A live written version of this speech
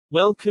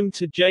Welcome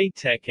to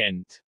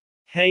JTechEnt.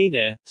 Hey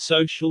there,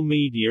 social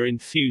media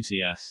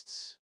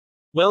enthusiasts.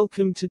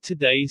 Welcome to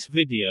today's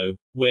video,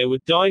 where we're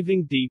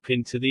diving deep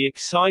into the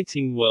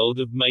exciting world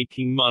of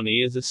making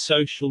money as a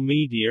social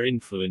media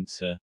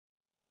influencer.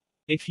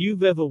 If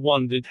you've ever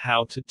wondered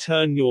how to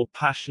turn your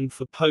passion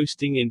for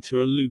posting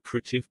into a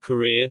lucrative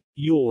career,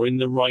 you're in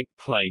the right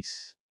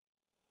place.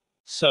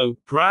 So,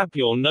 grab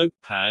your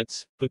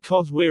notepads,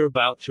 because we're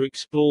about to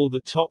explore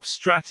the top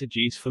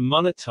strategies for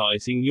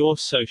monetizing your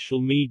social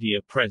media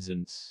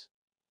presence.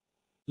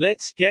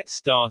 Let's get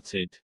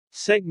started.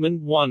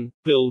 Segment 1: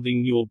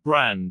 Building your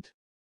brand.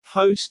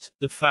 Host: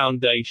 the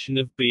foundation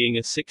of being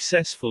a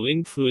successful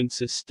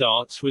influencer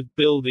starts with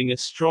building a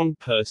strong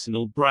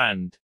personal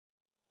brand.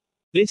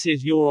 This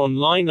is your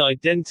online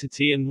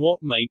identity and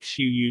what makes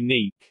you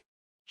unique.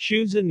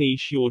 Choose a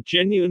niche you're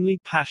genuinely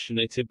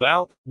passionate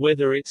about,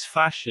 whether it's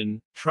fashion,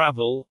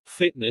 travel,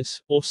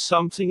 fitness, or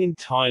something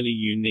entirely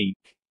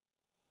unique.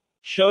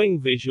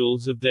 Showing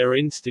visuals of their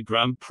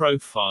Instagram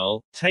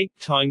profile, take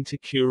time to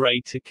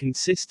curate a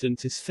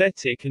consistent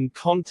aesthetic and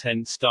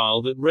content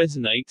style that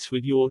resonates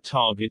with your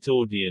target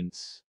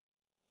audience.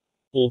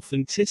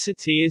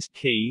 Authenticity is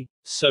key,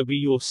 so be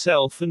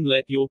yourself and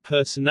let your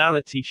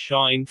personality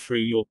shine through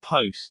your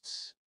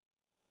posts.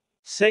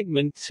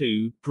 Segment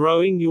 2: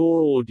 Growing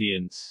your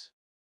audience.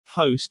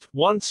 Host: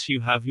 once you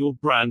have your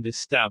brand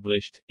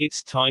established,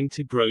 it's time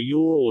to grow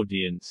your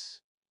audience.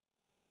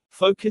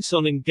 Focus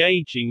on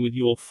engaging with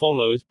your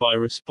followers by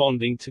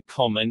responding to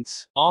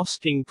comments,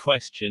 asking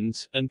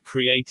questions, and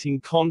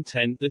creating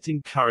content that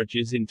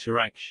encourages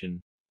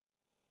interaction.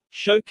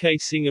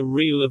 Showcasing a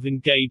reel of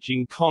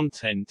engaging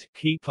content,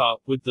 keep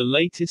up with the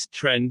latest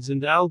trends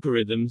and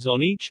algorithms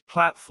on each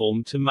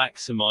platform to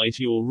maximize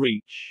your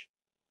reach.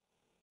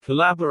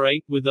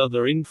 Collaborate with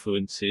other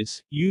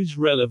influencers, use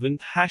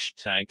relevant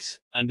hashtags,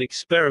 and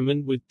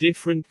experiment with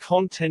different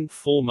content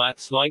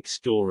formats like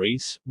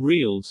stories,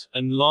 reels,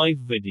 and live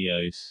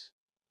videos.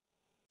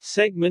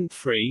 Segment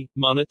 3: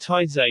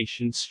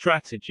 Monetization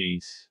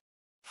strategies.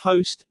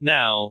 Host: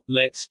 now,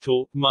 let's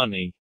talk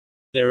money.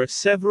 There are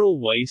several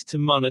ways to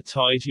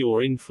monetize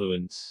your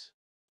influence.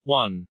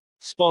 1.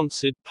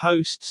 Sponsored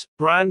posts: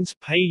 brands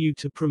pay you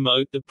to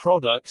promote the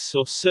products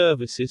or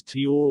services to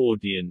your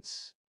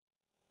audience.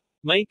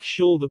 Make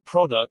sure the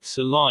products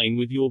align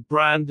with your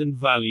brand and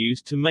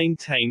values to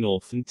maintain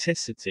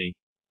authenticity.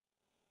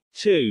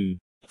 2.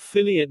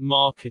 Affiliate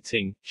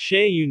marketing: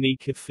 share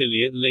unique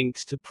affiliate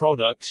links to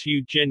products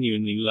you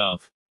genuinely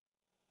love.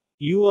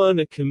 You earn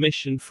a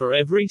commission for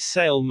every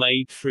sale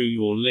made through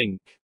your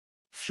link.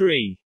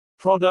 3.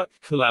 Product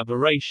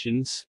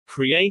collaborations: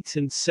 create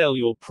and sell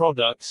your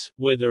products,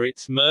 whether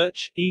it's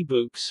merch,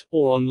 ebooks,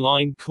 or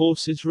online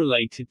courses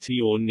related to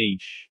your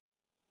niche.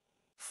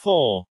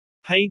 4.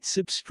 Paid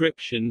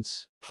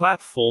subscriptions: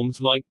 platforms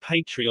like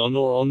Patreon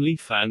or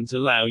OnlyFans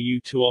allow you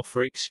to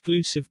offer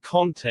exclusive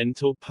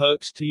content or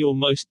perks to your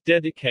most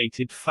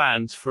dedicated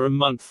fans for a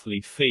monthly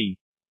fee.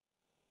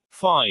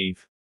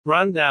 5.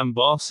 Brand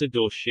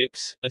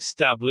ambassadorships: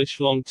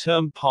 establish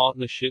long-term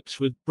partnerships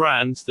with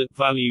brands that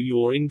value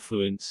your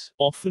influence,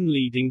 often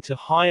leading to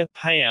higher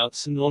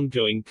payouts and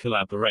ongoing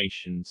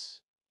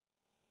collaborations.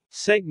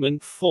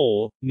 Segment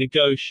 4: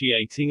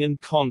 Negotiating and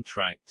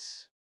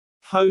contracts.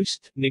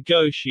 Host: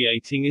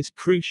 negotiating is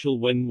crucial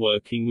when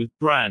working with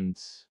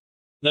brands.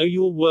 Know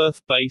your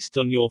worth based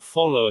on your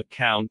follower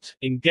count,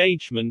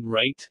 engagement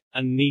rate,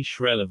 and niche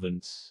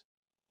relevance.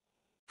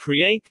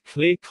 Create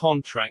clear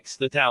contracts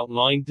that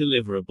outline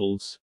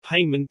deliverables,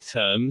 payment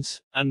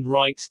terms, and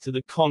rights to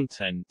the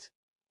content.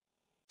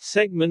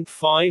 Segment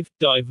 5: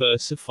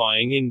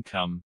 Diversifying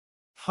income.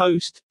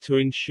 Host: to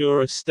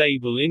ensure a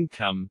stable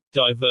income,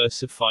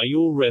 diversify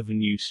your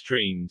revenue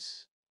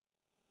streams.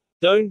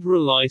 Don't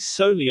rely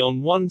solely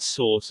on one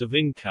source of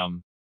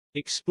income.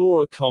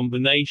 Explore a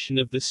combination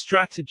of the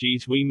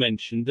strategies we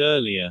mentioned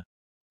earlier.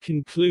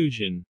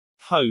 Conclusion.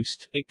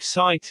 Host: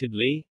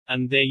 excitedly,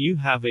 and there you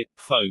have it,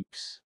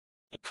 folks.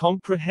 A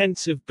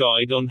comprehensive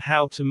guide on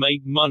how to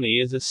make money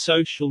as a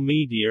social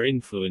media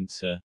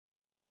influencer.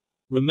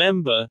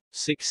 Remember,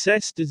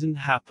 success doesn't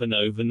happen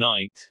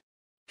overnight.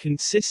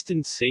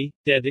 Consistency,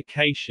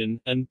 dedication,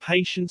 and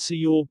patience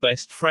are your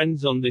best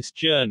friends on this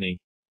journey.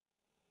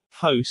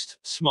 Host,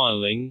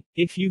 smiling.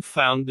 If you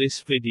found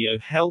this video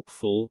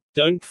helpful,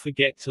 don't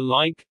forget to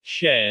like,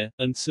 share,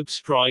 and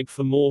subscribe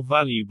for more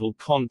valuable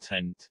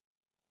content.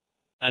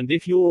 And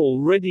if you're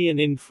already an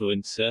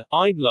influencer,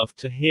 I'd love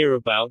to hear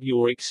about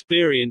your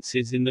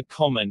experiences in the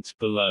comments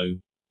below.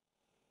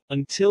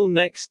 Until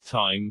next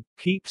time,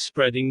 keep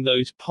spreading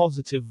those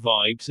positive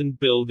vibes and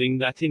building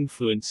that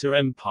influencer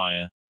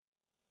empire.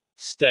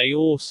 Stay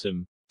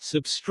awesome.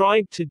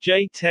 Subscribe to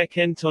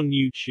JTechEnt on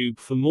YouTube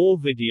for more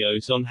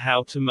videos on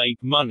how to make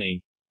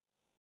money.